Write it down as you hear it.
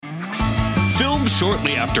Filmed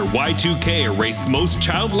shortly after Y2K erased most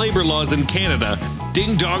child labor laws in Canada,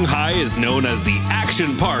 Ding Dong High is known as the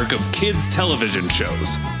action park of kids' television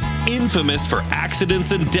shows. Infamous for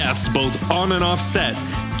accidents and deaths both on and off set,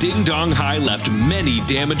 Ding Dong High left many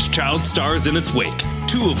damaged child stars in its wake,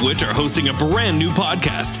 2 of which are hosting a brand new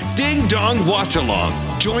podcast, Ding Dong Watch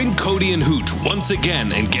Along. Join Cody and Hooch once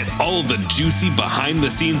again and get all the juicy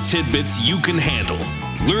behind-the-scenes tidbits you can handle.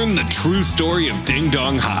 Learn the true story of Ding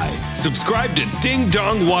Dong High. Subscribe to Ding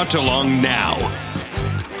Dong Watch Along now.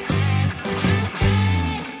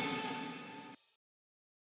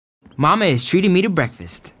 Mama is treating me to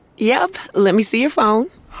breakfast. Yep, let me see your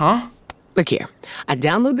phone. Huh? Look here, I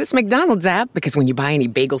download this McDonald's app because when you buy any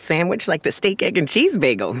bagel sandwich like the steak, egg, and cheese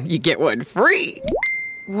bagel, you get one free.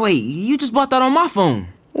 Wait, you just bought that on my phone.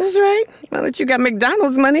 That's right. Now that you got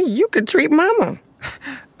McDonald's money, you could treat Mama.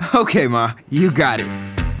 Okay, Ma, you got it.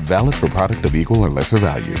 Valid for product of equal or lesser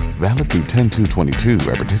value. Valid through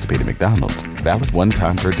 10/2/22 at participating McDonald's. Valid one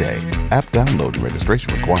time per day. App download and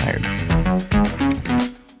registration required.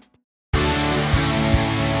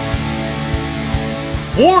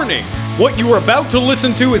 Warning! What you are about to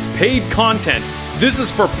listen to is paid content. This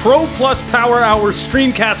is for Pro Plus Power Hour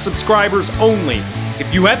Streamcast subscribers only.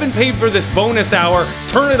 If you haven't paid for this bonus hour,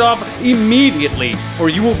 turn it off immediately, or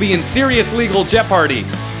you will be in serious legal jeopardy.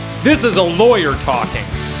 This is a lawyer talking.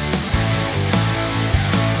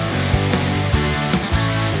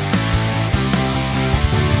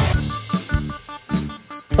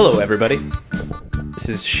 Hello, everybody. This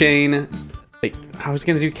is Shane. Wait, I was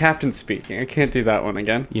going to do Captain Speaking. I can't do that one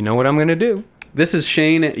again. You know what I'm going to do. This is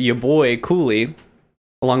Shane, your boy, Cooley,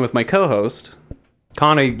 along with my co-host.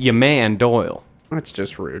 Connor, your man, Doyle. That's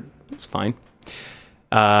just rude. That's fine.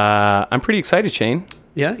 I'm pretty excited, Shane.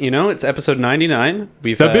 Yeah, you know, it's episode 99.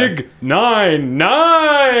 We've The big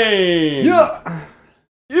 99! Yeah!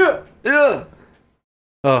 Yeah! Yeah!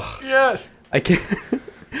 Ugh. Yes! I can't...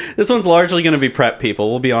 This one's largely going to be prep, people.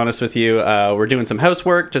 We'll be honest with you. We're doing some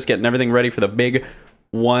housework, just getting everything ready for the big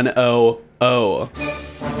 100.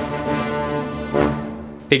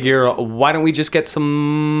 Figure, why don't we just get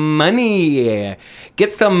some money?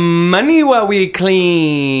 Get some money while we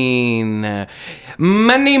clean.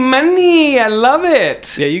 Money, I love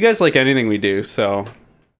it. Yeah, you guys like anything we do, so...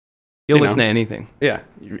 You'll listen to anything. Yeah,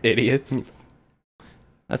 you idiots.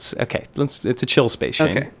 That's okay. It's a chill space,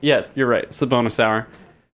 Shane. Okay, yeah, you're right. It's the bonus hour.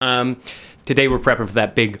 Today we're prepping for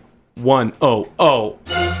that big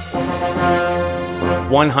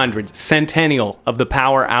 100 centennial of the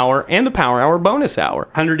Power Hour and the Power Hour bonus hour.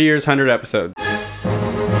 100 years, 100 episodes.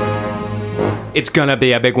 It's gonna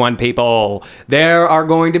be a big one, people. There are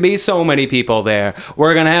going to be so many people there.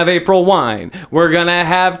 We're gonna have April Wine. We're gonna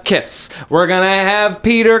have Kiss. We're gonna have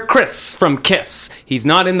Peter Criss from Kiss. He's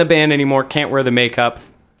not in the band anymore, can't wear the makeup.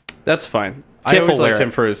 That's fine. Tiff I always will liked wear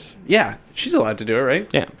him for his... Yeah, she's allowed to do it, right?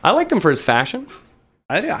 Yeah, I liked him for his fashion.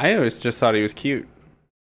 I always just thought he was cute.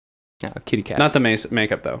 Yeah, kitty cat. Not the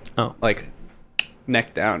makeup, though. Oh. Like,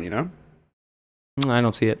 neck down, you know? I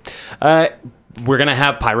don't see it. We're going to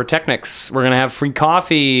have pyrotechnics. We're going to have free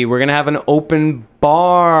coffee. We're going to have an open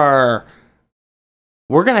bar.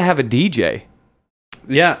 We're going to have a DJ.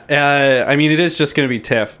 Yeah, I mean, it is just going to be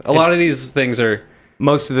Tiff. A lot of these things are...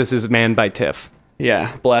 Most of this is manned by Tiff.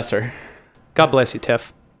 Yeah, bless her. God bless you,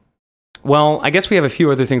 Tiff. Well, I guess we have a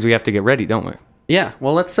few other things we have to get ready, don't we? Yeah,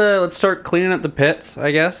 well, let's start cleaning up the pits,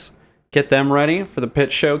 I guess. Get them ready for the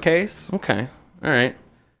pit showcase. Okay, all right.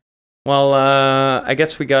 Well, I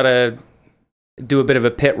guess we gotta do a bit of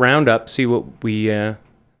a pit roundup. See what we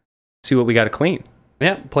gotta clean.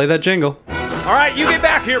 Yeah, play that jingle. All right, you get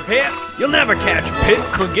back here, Pit. You'll never catch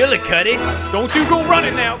Pitts McGillicuddy. Don't you go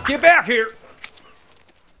running now. Get back here.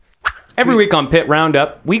 Every week on Pit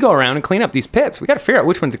Roundup, we go around and clean up these pits. We got to figure out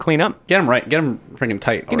which ones to clean up. Get them right. Get them freaking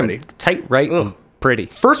tight already. Get them tight, right, and pretty.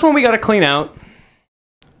 First one we got to clean out,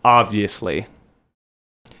 obviously,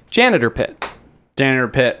 janitor pit. Janitor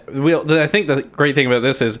pit. I think the great thing about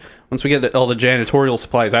this is once we get all the janitorial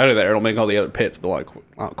supplies out of there, it'll make all the other pits a lot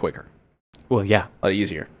quicker. Well, yeah. A lot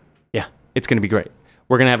easier. Yeah, it's going to be great.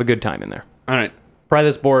 We're going to have a good time in there. All right. Pry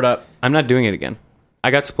this board up. I'm not doing it again.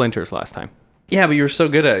 I got splinters last time. Yeah, but you were so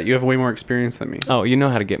good at it. You have way more experience than me. Oh, you know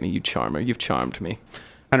how to get me, you charmer. You've charmed me.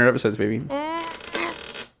 100 episodes, baby.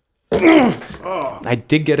 I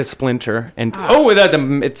did get a splinter, and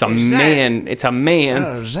it's a man. It's a man.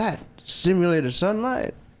 What is that? Simulated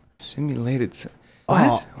sunlight? Simulated.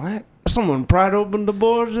 What? Someone pried open the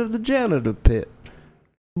boards of the janitor pit.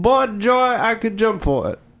 Boy, joy, I could jump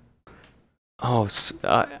for it. Oh,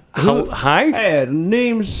 hi? Hey,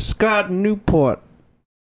 name's Scott Newport.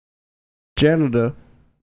 Janitor.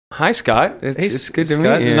 Hi, Scott. It's good to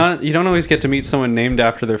Scott, meet you. you don't always get to meet someone named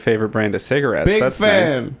after their favorite brand of cigarettes. Big That's fan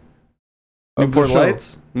nice. of Newport the show.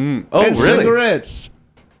 Lights? Mm. Oh, And really? cigarettes.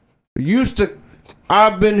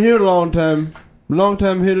 I've been here a long time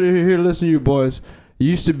here listening to you boys.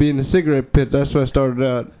 Used to be in the cigarette pit. That's where I started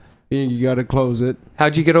out. And you got to close it.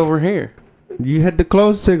 How'd you get over here? You had to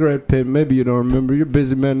close the cigarette pit. Maybe you don't remember. You're a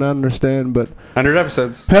busy man. I understand, but 100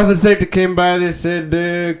 episodes. Health and safety came by. They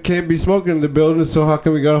said can't be smoking in the building. So how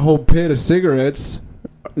come we got a whole pit of cigarettes?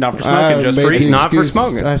 Not for smoking, I just made for the It's eating. not for excuse.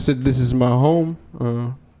 smoking. I said this is my home.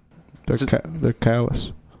 They're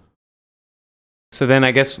callous. So then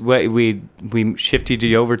I guess we shifted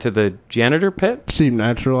you over to the janitor pit? Seemed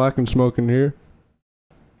natural. I can smoke in here.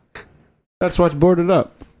 That's what's boarded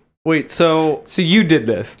up. Wait, so So you did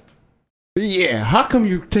this. Yeah. How come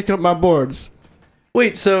you taking up my boards?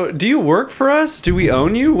 do you work for us? Do we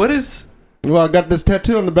own you? What is? Well, I got this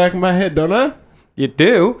tattoo on the back of my head, don't I? You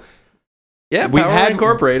do. Yeah, We've Power had-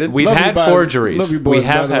 Incorporated. We've Love you had guys. forgeries. Love you boys, We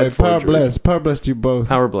have by the way. had forgeries. Power bless you both.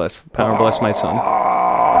 Power bless my son.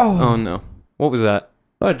 Oh no. What was that?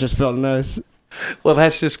 That just felt nice. Well,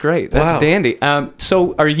 that's just great. That's Wow. dandy.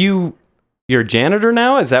 So are you're a janitor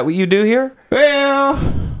now? Is that what you do here?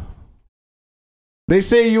 Well, they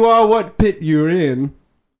say you are what pit you're in.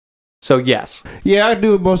 So yes. Yeah, I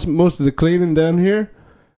do most of the cleaning down here.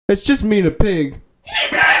 It's just me and a pig.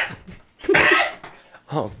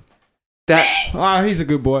 Oh, that. Ah, he's a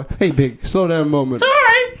good boy. Hey, pig, slow down a moment.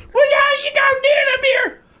 Sorry. Well, how you down doing up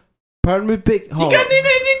here? Pardon me, pig. Hold You on. got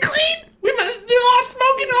anything clean? We must do a lot of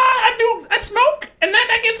smoking. I smoke, and then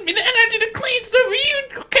that gives me the energy to clean. So if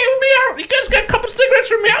you okay with me, you guys got a couple cigarettes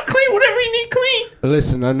for me. I'll clean whatever you need clean.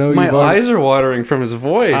 Listen, I know My you've already- eyes are watering from his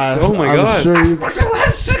voice. Oh my I'm god. sure you- Smoked a lot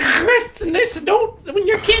of cigarettes, and they said when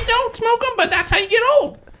you're a kid, don't smoke them. But that's how you get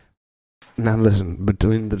old. Now listen,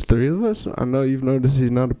 between the three of us, I know you've noticed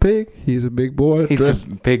he's not a pig. He's a big boy. He's dressed-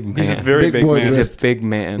 a big man. He's a very Big big boy man. He's a dressed- big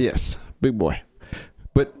man yes, big boy.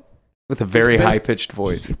 But with a very best- high pitched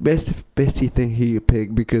voice. best he think he a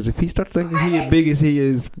pig, because if he starts thinking he as big as he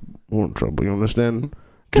is, we're in trouble. You understand?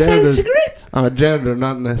 Cause I have Janitor, cigarettes. I'm a janitor,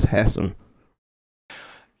 not an assassin.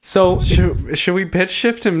 So Should we pitch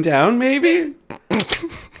shift him down maybe?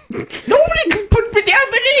 Nobody can put me down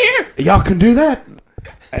in here. Y'all can do that.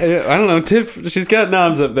 I don't know. Tiff, she's got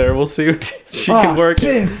knobs up there. We'll see what she can work.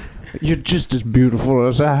 Tiff, you're just as beautiful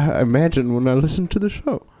as I imagine when I listen to the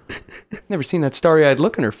show. never seen that starry-eyed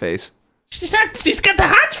look in her face. She's got the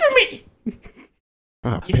hots for me.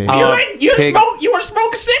 Ah, pig. You Pig. You want to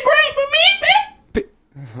smoke a cigarette with me,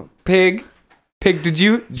 man? Pig, did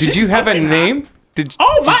you She's have a smoking name? Did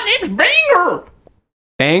Oh, my name's Banger.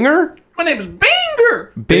 Banger? My name's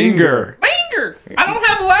Banger. Binger. Banger. I don't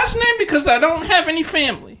have a last name because I don't have any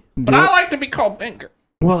family. But I like to be called Banger.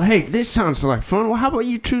 Well, hey, this sounds like fun. Well, how about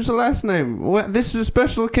you choose a last name? Well, this is a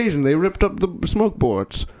special occasion. They ripped up the smoke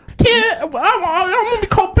boards. I want to be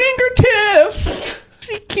called Banger Tiff.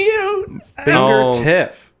 She cute. Finger Oh.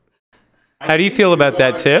 Tiff. How do you feel about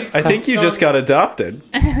that, Tiff? I think you just got adopted.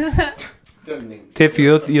 Tiff,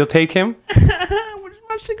 you'll take him? Where's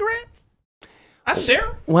my cigarettes? I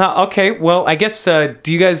share. Well, okay. Well, I guess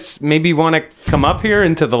do you guys maybe want to come up here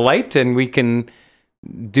into the light and we can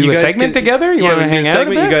do You a guys segment can- together? You yeah, want to we can hang do out a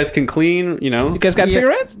segment. bit? You guys can clean, you know. You guys got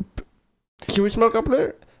cigarettes? Can we smoke up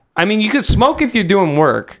there? I mean, you could smoke if you're doing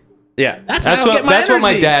work. Yeah. That's how I get my That's what my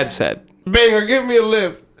energy. dad said. Banger, give me a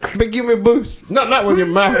lift. But give me a boost. Not with your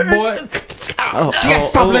mouth, boy.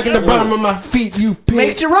 Stop licking the bottom of my feet, you pig.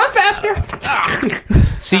 Makes you run faster.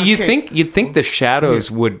 See, you'd think the shadows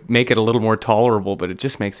would make it a little more tolerable, but it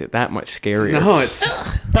just makes it that much scarier. No,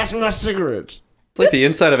 it's Pass me my cigarettes. like the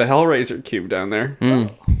inside of a Hellraiser cube down there.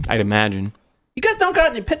 I'd imagine. You guys don't got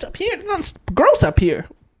any pits up here. It's gross up here.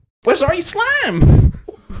 Where's all your slime?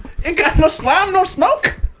 Ain't got no slime, no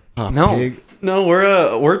smoke. No. Pig. No,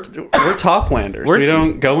 we're toplanders. We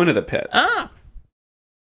don't go into the pits. I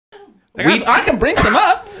can bring some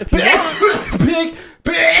up if you want.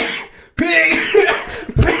 Pig.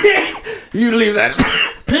 You leave that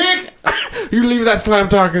pig. You leave that slime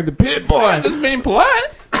talking to the pit, boy. Just being polite.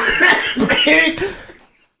 Pig.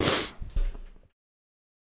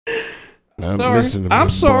 Now, Sorry. listen to me, I'm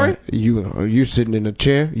boy. sorry. You sitting in a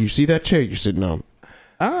chair. You see that chair you're sitting on?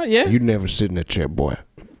 Yeah. You never sit in that chair, boy.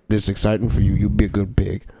 This is exciting for you. You be a good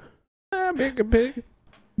pig. Big.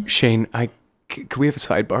 Shane, can we have a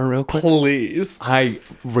sidebar real quick? Please.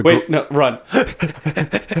 Wait, no, run.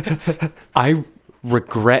 I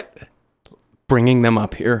regret bringing them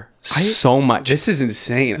up here so much. This is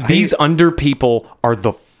insane. These under people are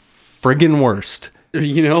the friggin' worst.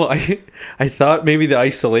 You know, I thought maybe the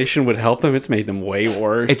isolation would help them. It's made them way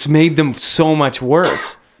worse. It's made them so much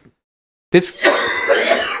worse. This.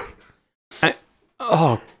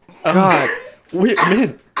 Oh God! Wait,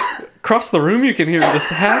 man, across the room you can hear just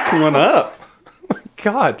hack one up.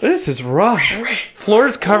 God, This is rough.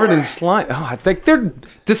 floor's covered in slime. Oh, like they're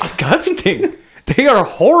disgusting. They are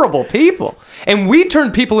horrible people, and we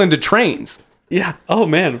turn people into trains. Yeah. Oh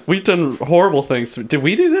man, we've done horrible things. Did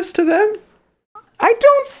we do this to them? I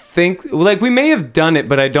don't think we may have done it,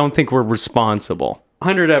 but I don't think we're responsible.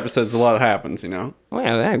 100 episodes, a lot happens, you know.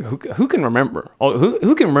 Well, who can remember? Oh,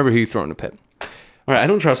 who can remember who you threw in a pit? All right, I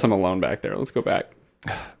don't trust them alone back there. Let's go back.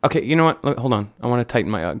 Okay, you know what? Hold on. I want to tighten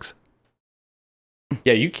my Uggs.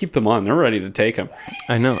 Yeah, you keep them on. They're ready to take them.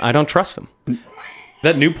 I know. I don't trust them.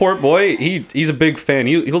 That Newport boy, he's a big fan.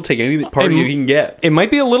 He'll take any party he can get. It might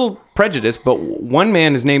be a little prejudiced, but one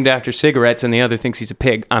man is named after cigarettes and the other thinks he's a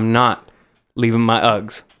pig. I'm not leaving my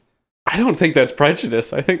Uggs. I don't think that's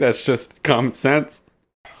prejudice. I think that's just common sense.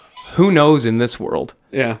 Who knows in this world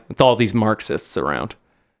Yeah. with all these Marxists around?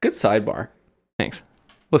 Good sidebar. Thanks.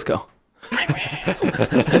 Let's go.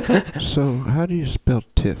 So, how do you spell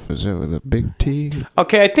TIFF? Is it with a big T?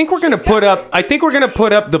 Okay, I think we're gonna put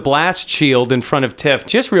up the blast shield in front of Tiff,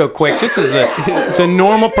 just real quick, just as it's a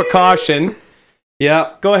normal precaution.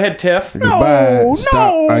 Yeah. Go ahead, Tiff. Goodbye.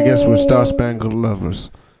 no. I guess we're Star Spangled Lovers.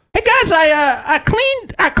 Hey guys, I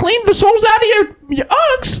cleaned the soles out of your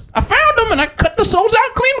Uggs. I found them and I cut the soles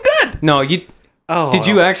out clean good. No, you Oh. did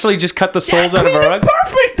you actually just cut the soles out of our cleaned Uggs? it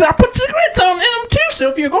perfect. I put cigarettes on in them too, so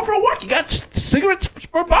if you go for a walk, you got cigarettes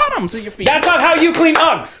for bottoms of your feet. That's not how you clean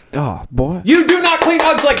Uggs. Oh, boy. You do not clean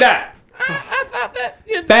Uggs like that. I thought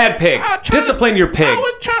that. Bad pig. Discipline your pig. I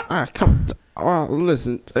would try. Ah, come. Oh,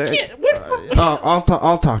 listen.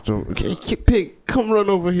 I'll talk to him. Okay, Pig, come run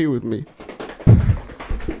over here with me.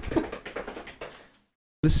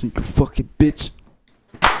 Listen, you fucking bitch.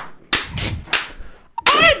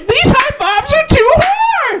 These high fives are too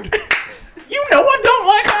hard. You know I don't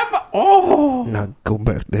like high fives. Oh. Now go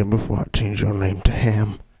back there before I change your name to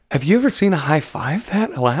Ham. Have you ever seen a high five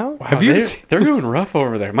that loud? Have you? They're going rough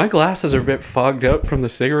over there. My glasses are a bit fogged up from the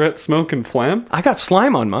cigarette smoke and phlegm. I got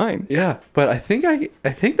slime on mine. Yeah, but I think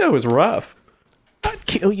that was rough. I'd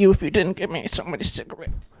kill you if you didn't give me so many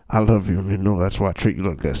cigarettes. I love you, and you know that's why I treat you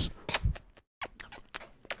like this.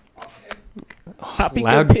 Happy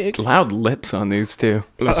good pig. Loud lips on these two.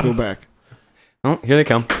 Let's go back. Oh, here they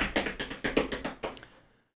come.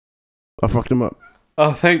 I fucked him up.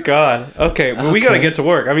 Oh, thank God. Okay, well, we got to get to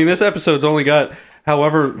work. I mean, this episode's only got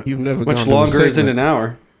however You've never much gone to a longer is in segment. an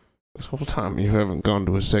hour. This whole time you haven't gone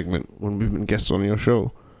to a segment when we've been guests on your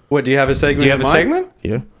show. What, do you have a segment? Do you have in a mind? segment?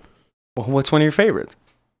 Yeah. Well, what's one of your favorites?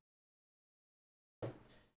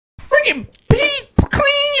 Freaking Pete,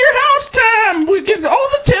 clean your house time. We give all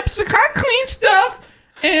the tips, the kind of clean stuff,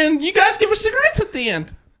 and you guys give us cigarettes at the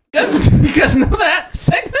end. You guys know that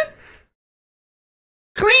segment?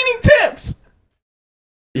 Cleaning tips.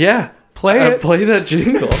 Yeah. Play it. Play that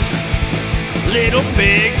jingle. Little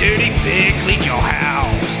big dirty pig, clean your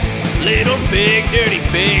house. Little big dirty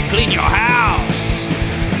pig, clean your house.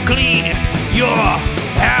 Clean your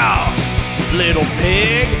house. Little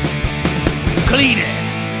pig, clean it.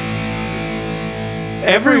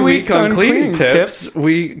 Every week on Cleaning Tips,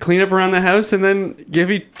 we clean up around the house and then give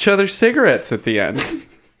each other cigarettes at the end.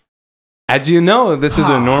 As you know, this is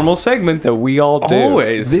a normal segment that we all do.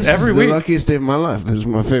 Always. This Every is week. the luckiest day of my life. This is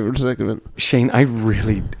my favorite segment. Shane, I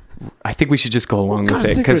think we should just go along with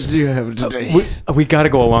it Secrets because do you have today? we got to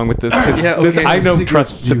go along with this because Yeah, okay. I don't Secrets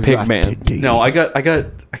trust the you pig got man. today? No, I got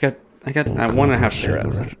 1.5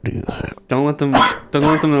 cigarettes. Don't let them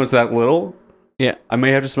know it's that little. Yeah, I may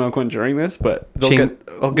have to smoke one during this, but Shane,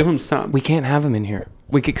 I'll give them some. we can't have them in here.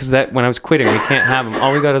 Because when I was quitting, we can't have them.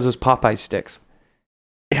 All we got is those Popeye sticks.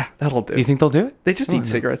 Yeah, that'll do. Do you think they'll do it? They just eat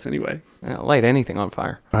cigarettes anyway. Light anything on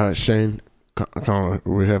fire. Shane, Connor,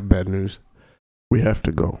 we have bad news. We have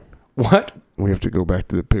to go. What? We have to go back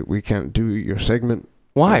to the pit. We can't do your segment.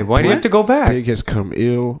 Why? Why do you have to go back? Pig has come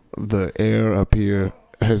ill. The air up here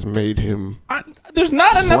has made him. There's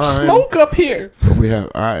not enough Slime. smoke up here. We have.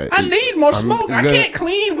 I need more smoke. I can't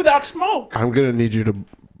clean without smoke. I'm gonna need you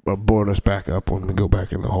to board us back up when we go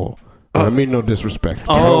back in the hole. I mean, no disrespect.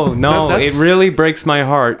 Oh, no. that's- It really breaks my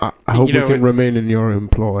heart. I hope You know, we can remain in your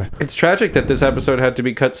employ. It's tragic that this episode had to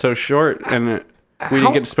be cut so short, and we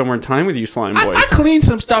didn't get to spend more time with you, slime boys. I cleaned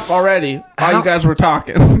some stuff already while you guys were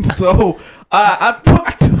talking. So I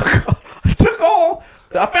took all.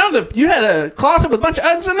 I found you had a closet with a bunch of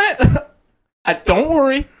Uggs in it. Don't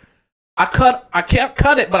worry. I can't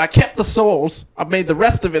cut it, but I kept the soles. I made the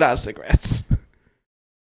rest of it out of cigarettes.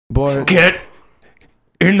 Boy, Get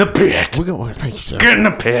in the pit. we're going. Thank you, sir. Get in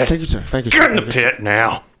the pit. Thank you, sir. Thank you, sir. Get in the Thank you, sir. pit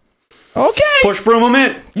now. Okay. Push broom him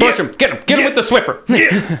in. Push him. Get him with the Swiffer.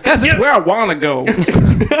 That's just where I want to go.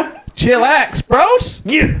 Chillax, bros.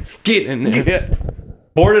 Get in there.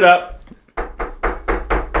 Board it up.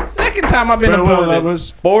 Second time I've been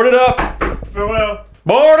aborted. Board it up. Farewell.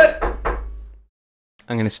 Board it.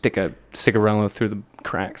 I'm gonna stick a cigarello through the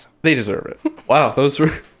cracks. They deserve it. Wow, those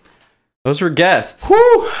were guests.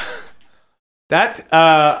 Whew. That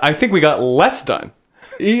I think we got less done.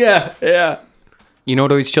 Yeah. You know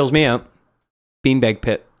what always chills me out? Beanbag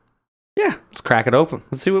pit. Yeah. Let's crack it open.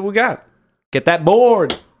 Let's see what we got. Get that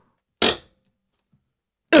board.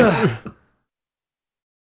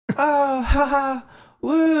 Haha,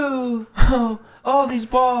 woo! Oh, all these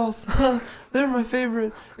balls. They're my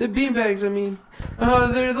favorite. The beanbags, I mean.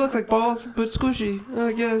 They look like balls, but squishy,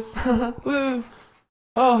 I guess. Woo!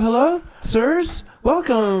 Oh, hello, sirs.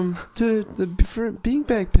 Welcome to the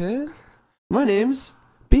beanbag pit. My name's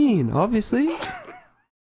Bean, obviously.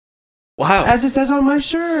 Wow. As it says on my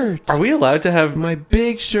shirt. Are we allowed to have My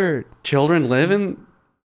big shirt. children live in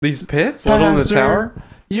these pits, let alone the Sir, tower?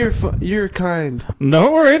 You're kind.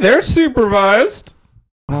 Don't worry, they're supervised.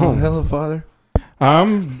 Oh, hello, Father.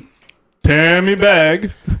 I'm Tammy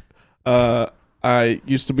Bag. I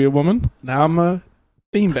used to be a woman. Now I'm a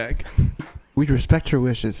beanbag. We respect her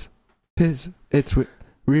wishes. We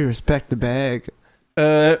respect the bag.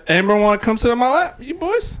 Amber, want to come sit on my lap, you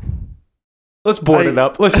boys? Let's board it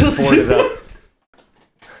up. Let's just board it up.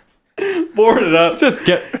 Board it up. Just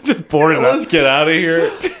board it up. Let's get out of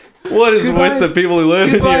here. What is Goodbye. with the people who live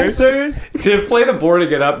in Goodbye, here? sirs. To play the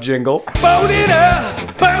boarding it up jingle. Boat it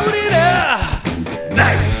up, boat it up.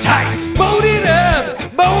 Nice tight. Boat it up,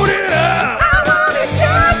 boat it up. I want it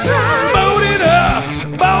just right. Boat it up,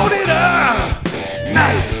 boat it up.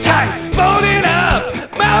 Nice tight. Boat it up,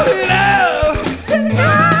 boat it up.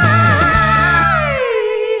 Tonight.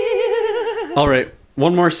 All right,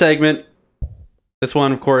 one more segment. This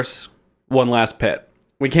one, of course, one last pit.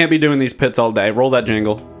 We can't be doing these pits all day. Roll that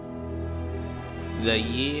jingle. The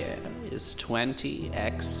year is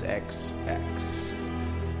 20XXX.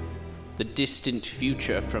 The distant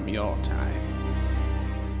future from your time.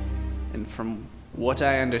 And from what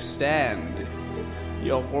I understand,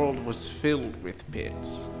 your world was filled with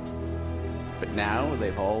pits. But now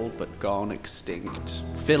they've all but gone extinct.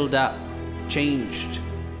 Filled up, changed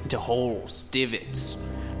into holes, divots,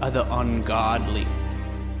 other ungodly,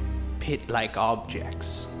 pit-like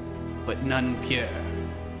objects, but none pure.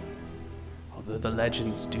 Although the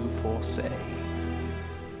legends do foresay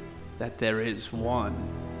that there is one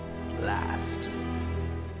last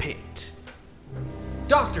pit.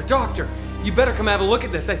 Doctor, you better come have a look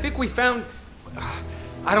at this. I think we found...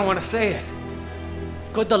 I don't want to say it.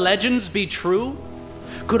 Could the legends be true?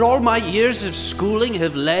 Could all my years of schooling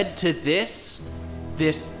have led to this?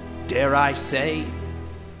 This, dare I say,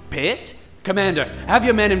 pit? Commander, have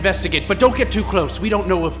your men investigate, but don't get too close. We don't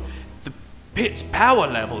know of the pit's power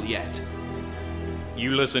level yet.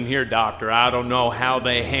 You listen here, Doctor. I don't know how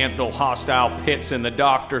they handle hostile pits in the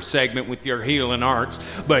doctor segment with your healing arts,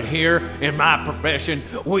 but here in my profession,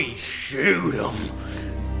 we shoot them.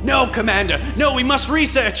 No, Commander. No, we must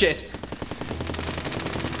research it.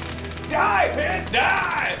 Die, pit!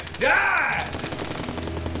 Die! Die!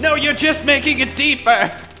 No, you're just making it deeper.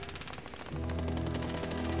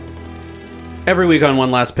 Every week on One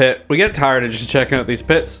Last Pit, we get tired of just checking out these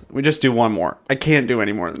pits. We just do one more. I can't do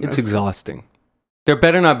any more than this. It's exhausting. There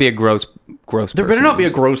better not be a gross There better not be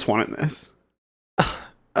a gross one in this. Not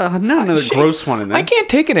another gross one in this. I can't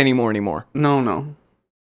take it anymore. No.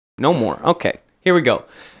 No more. Okay, here we go.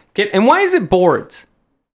 And why is it boards?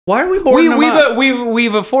 Why are we boarding them up?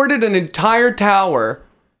 We've afforded an entire tower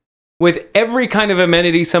with every kind of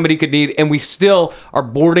amenity somebody could need, and we still are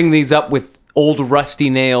boarding these up with old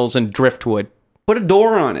rusty nails and driftwood. Put a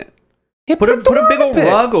door on it. Yeah, put a big old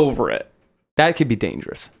rug over it. That could be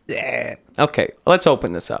dangerous. Yeah. Okay, let's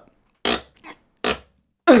open this up.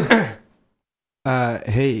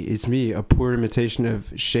 Hey, it's me, a poor imitation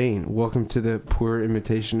of Shane. Welcome to the poor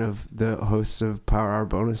imitation of the hosts of Power Hour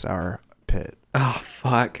Bonus Hour Pit. Oh,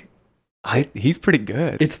 fuck. He's pretty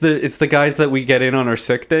good. It's the guys that we get in on our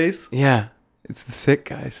sick days. Yeah, it's the sick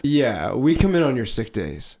guys. Yeah, we come in on your sick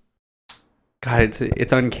days. God,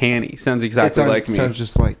 it's uncanny. Sounds exactly like me. Sounds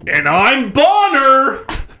just like me. And I'm Bonner!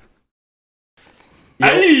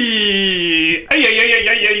 Ay!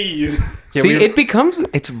 See,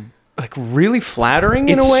 it's like really flattering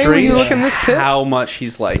in a way when you look in this pit. How much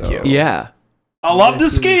he's like you. Yeah. I love to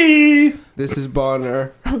ski! This is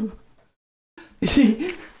Bonner.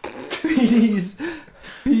 He's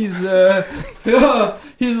loving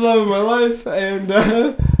my life, and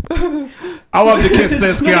I love to kiss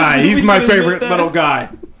this guy. He's my favorite little guy.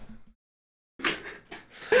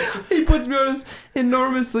 puts me on his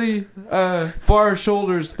enormously far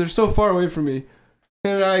shoulders. They're so far away from me,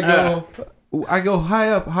 and I go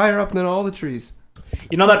higher up than all the trees.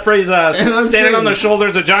 You know that phrase, standing on the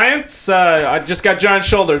shoulders of giants? I just got giant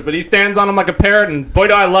shoulders, but he stands on them like a parrot, and boy,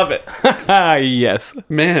 do I love it. Yes.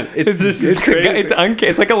 Man, it's crazy.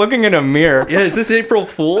 It's like looking in a mirror. Yeah, is this April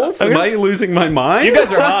Fool's? Am I losing my mind? You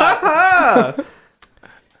guys are hot.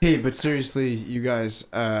 Hey, but seriously, you guys,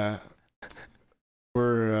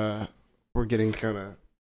 we're getting kind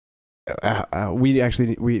of. We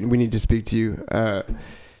need to speak to you.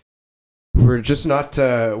 We're just not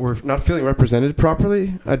feeling represented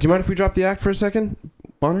properly. Do you mind if we drop the act for a second,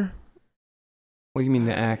 Bonner? What do you mean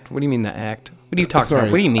the act? What do you mean the act? What are you talking about?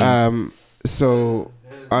 What do you mean? So,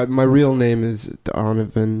 my real name is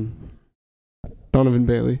Donovan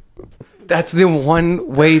Bailey. That's the one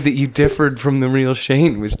way that you differed from the real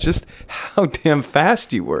Shane, was just how damn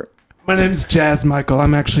fast you were. My name's Jazz Michael.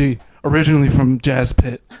 I'm actually originally from Jazz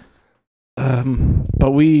Pit.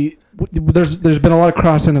 But there's been a lot of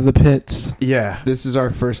crossing of the pits. Yeah, this is our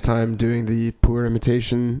first time doing the poor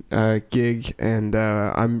imitation gig, and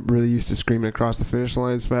I'm really used to screaming across the finish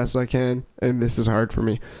line as fast as I can, and this is hard for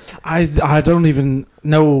me. I don't even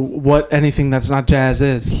know what anything that's not jazz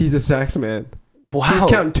is. He's a sax man. Wow. He's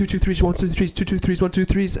counting 2 2 3s 1 2 3s 2 2 3s 1 2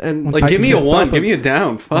 3s, and like, give me a one, give me a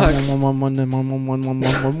down. Fuck.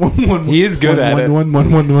 He is good at it. 1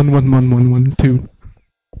 1 1 1 1 1 1 1 2.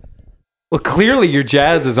 Well, clearly your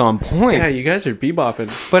jazz is on point. Yeah, you guys are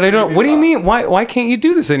bebopping. But I don't. What do you mean? Why can't you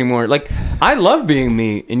do this anymore? Like, I love being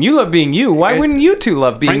me, and you love being you. Why wouldn't you two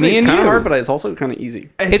love being Frankly, me and it's you? kind of hard, but it's also kind of easy.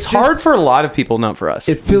 It's hard for a lot of people, not for us.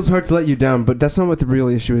 It feels hard to let you down, but that's not what the real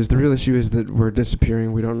issue is. The real issue is that we're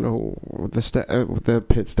disappearing. We don't know the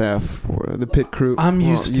pit staff or the pit crew. I'm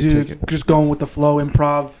used to just going with the flow,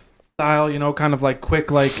 improv style. You know, kind of like quick,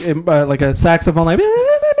 like a saxophone, like.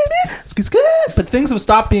 But things have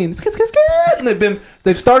stopped being and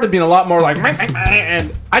they've started being a lot more like,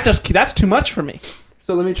 and that's too much for me.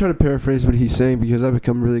 So let me try to paraphrase what he's saying, because I've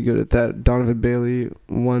become really good at that. Donovan Bailey,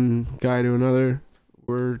 one guy to another.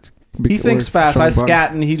 He thinks fast. I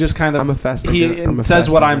scat, and he just kind of says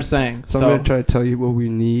what I'm saying. So I'm going to try to tell you what we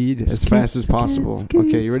need as fast as possible.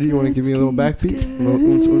 Okay, you ready? You want to give me a little backbeat?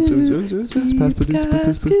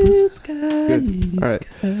 Good. All right.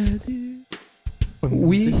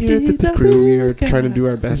 We here at the Pit Crew, we are trying to do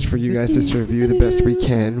our best for you guys to serve you the best we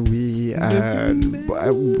can. We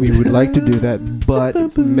would like to do that,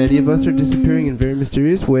 but many of us are disappearing in very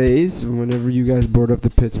mysterious ways. Whenever you guys board up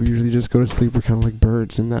the pits, we usually just go to sleep. We're kind of like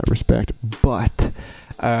birds in that respect. But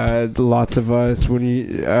lots of us, when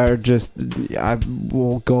you are just, I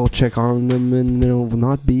will go check on them and they'll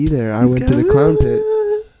not be there. I went to the clown pit.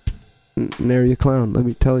 Nary a clown, let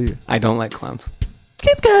me tell you. I don't like clowns.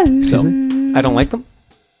 So I don't like them.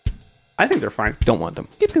 I think they're fine. Don't want them.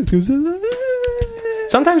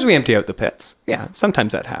 Sometimes we empty out the pits. Yeah,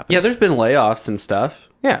 sometimes that happens. Yeah, there's been layoffs and stuff.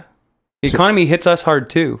 Yeah. The economy hits us hard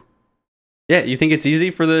too. Yeah, you think it's easy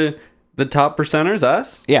for the top percenters,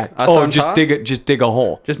 us? Yeah. Us just dig a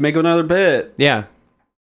hole. Just make another bit. Yeah.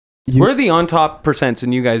 We're the on top percents,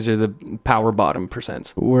 and you guys are the power bottom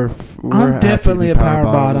percents. I'm definitely a power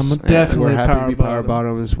bottom. I'm definitely a power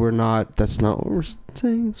bottoms. We're not. That's not what we're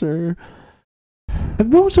saying, sir.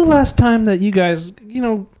 When was the last time that you guys,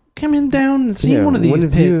 come in down and see one of these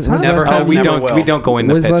pits? Never. We don't go in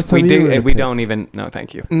the pits. We don't even. No,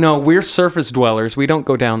 thank you. No, we're surface dwellers. We don't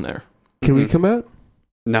go down there. Can we come out?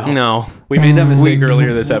 No. We made that mistake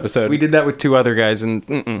earlier this episode. We did that with two other guys, and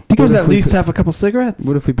you guys at least have a couple cigarettes.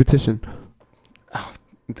 What if we petition?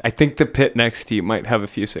 I think the pit next to you might have a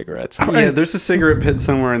few cigarettes. Yeah, there's a cigarette pit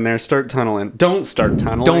somewhere in there. Start tunneling. Don't start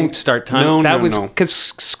tunneling. Don't start tunneling. That was because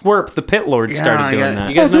Squirp, the pit lord, started doing that.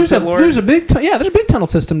 You guys know Pit Lord? There's a big tunnel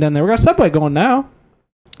system down there. We got a subway going now.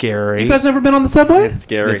 Gary. You guys never been on the subway? It's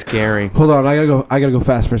Gary. It's Gary. Hold on, I gotta go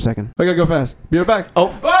fast for a second. I gotta go fast. Be right back.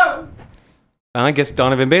 Oh. I guess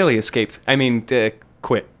Donovan Bailey escaped.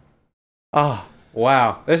 Quit. Oh,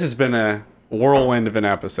 wow. This has been a whirlwind of an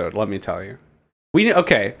episode, let me tell you. We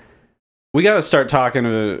got to start talking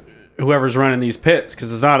to whoever's running these pits,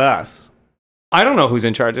 because it's not us. I don't know who's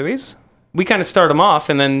in charge of these. We kind of start them off,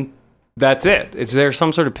 and then that's it. Is there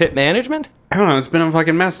some sort of pit management? I don't know. It's been a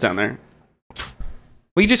fucking mess down there.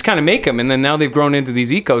 We just kind of make them, and then now they've grown into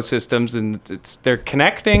these ecosystems, and they're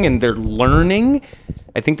connecting, and they're learning.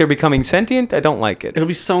 I think they're becoming sentient. I don't like it. It'll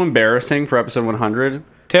be so embarrassing for episode 100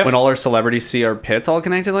 Tiff? when all our celebrities see our pits all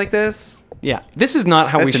connected like this. Yeah, this is not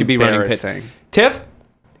how we should be running pits. Tiff,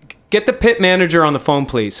 get the pit manager on the phone,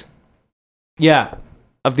 please. Yeah,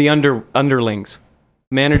 of the underlings.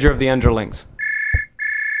 Manager of the underlings.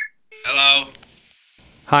 Hello?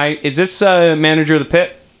 Hi, is this manager of the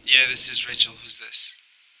pit? Yeah, this is Rachel. Who's this?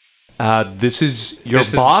 This is your This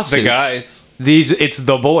is bosses. the guys. It's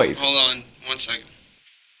the boys. Hold on 1 second.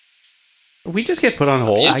 We just get put on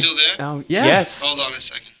hold. You still there? Oh, Yeah. Yes. Hold on a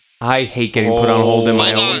second. I hate getting put on hold in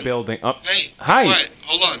my Hold own on. building. Oh, Hey, hi. quiet.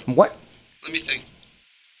 Hold on. What? Let me think.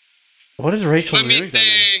 What is Rachel Let me doing down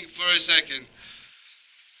there? think for a second.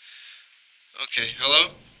 Okay,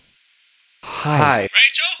 hello? Hi.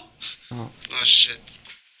 Rachel? Oh, shit.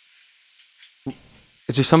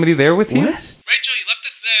 Is there somebody there with you? What? Rachel, you left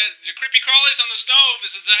the creepy crawlers on the stove.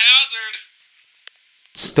 This is a hazard.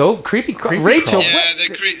 Stove? Creepy Rachel, Yeah,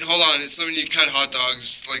 what? hold on. It's when you cut hot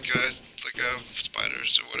dogs, like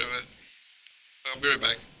spiders or whatever. I'll be right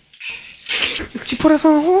back. She put us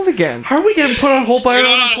on hold again. How are we getting put on hold by You're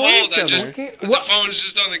our not own on hold. employees down there? The phone's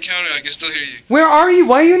just on the counter. I can still hear you. Where are you?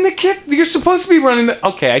 Why are you in the kit? You're supposed to be running the...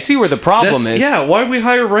 Okay, I see where the problem is. Yeah, why did we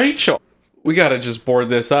hire Rachel? We gotta just board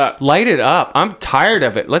this up. Light it up. I'm tired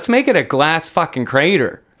of it. Let's make it a glass fucking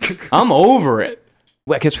crater. I'm over it.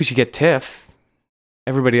 Well, I guess we should get Tiff.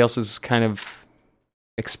 Everybody else is kind of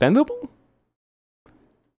expendable?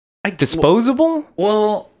 Disposable?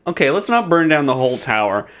 Well, okay, let's not burn down the whole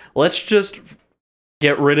tower. Let's just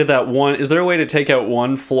get rid of that one. Is there a way to take out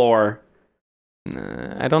one floor?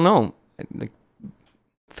 I don't know. Like,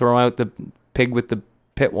 throw out the pig with the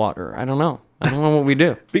pit water. I don't know. I don't know what we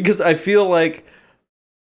do. Because I feel like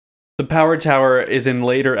the power tower is in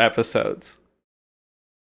later episodes.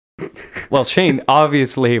 Well, Shane,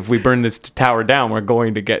 obviously, if we burn this tower down, we're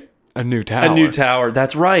going to get a new tower. A new tower.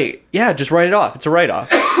 That's right. Yeah, just write it off. It's a write-off.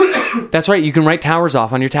 That's right. You can write towers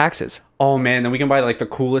off on your taxes. Oh, man. Then we can buy, like, the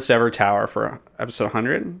coolest ever tower for episode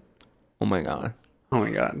 100. Oh, my God. Oh,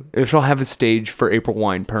 my God. This will have a stage for April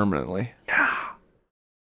Wine permanently. Yeah.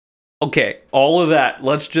 Okay, all of that.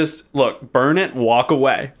 Let's just, look, burn it and walk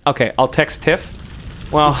away. Okay, I'll text Tiff.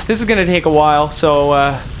 Well, this is going to take a while, so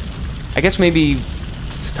I guess maybe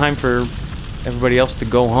it's time for everybody else to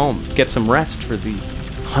go home. Get some rest for the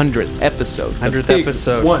 100th episode. 100th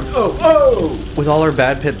episode. With all our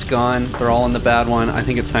bad pits gone, they're all in the bad one. I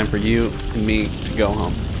think it's time for you and me to go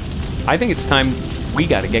home. I think it's time we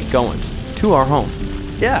got to get going to our home.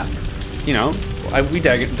 Yeah. You know, we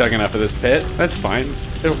dug enough of this pit. That's fine.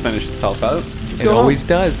 It'll finish itself out. It always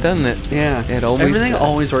does, doesn't it? Yeah. It always Everything does.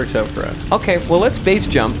 always works out for us. Okay, well, let's base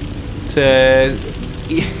jump to...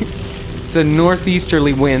 It's a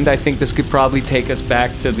northeasterly wind. I think this could probably take us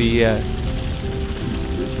back to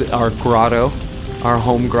our grotto, our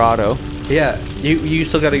home grotto. Yeah. You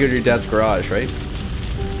still got to go to your dad's garage, right?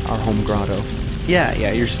 Our home grotto.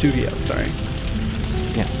 Yeah, your studio. Sorry.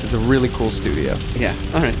 Yeah, it's a really cool studio. Yeah.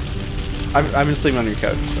 All right. I've been sleeping on your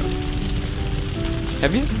couch. So.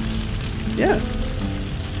 Have you? Yeah.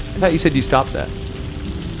 I thought you said you stopped that.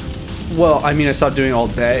 Well, I mean, I stopped doing it all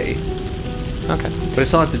day. Okay. But I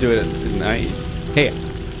still have to do it at night. Hey,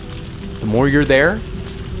 the more you're there,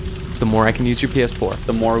 the more I can use your PS4.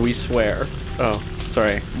 The more we swear. Oh,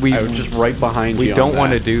 sorry. I was just right behind you. We don't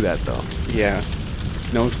want to do that, though. Yeah.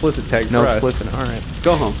 No explicit tag No for us. explicit. All right.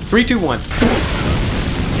 Go home. 3, 2, 1.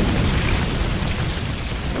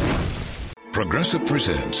 Progressive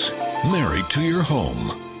presents Married to Your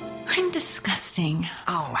Home. I'm disgusting.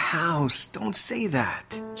 Oh, House, don't say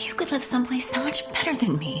that. You could live someplace so much better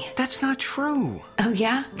than me. That's not true. Oh,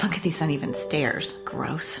 yeah? Look at these uneven stairs.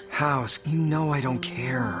 Gross. House, you know I don't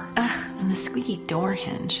care. Ugh, and the squeaky door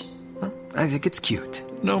hinge. Well, I think it's cute.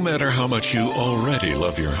 No matter how much you already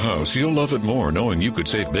love your house, you'll love it more knowing you could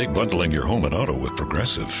save big bundling your home and auto with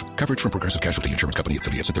Progressive. Coverage from Progressive Casualty Insurance Company,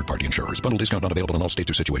 affiliates, and third-party insurers. Bundle discount not available in all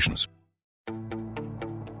states or situations.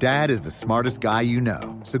 Dad is the smartest guy you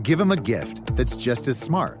know, so give him a gift that's just as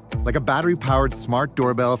smart. Like a battery-powered smart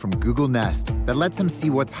doorbell from Google Nest that lets him see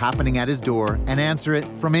what's happening at his door and answer it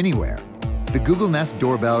from anywhere. The Google Nest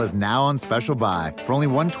doorbell is now on special buy for only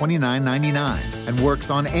 $129.99 and works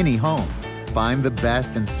on any home. Find the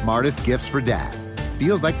best and smartest gifts for Dad.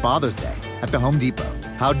 Feels like Father's Day at the Home Depot.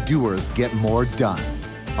 How doers get more done.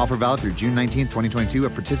 Offer valid through June 19, 2022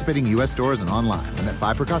 at participating U.S. stores and online. Limit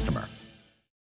 5 per customer.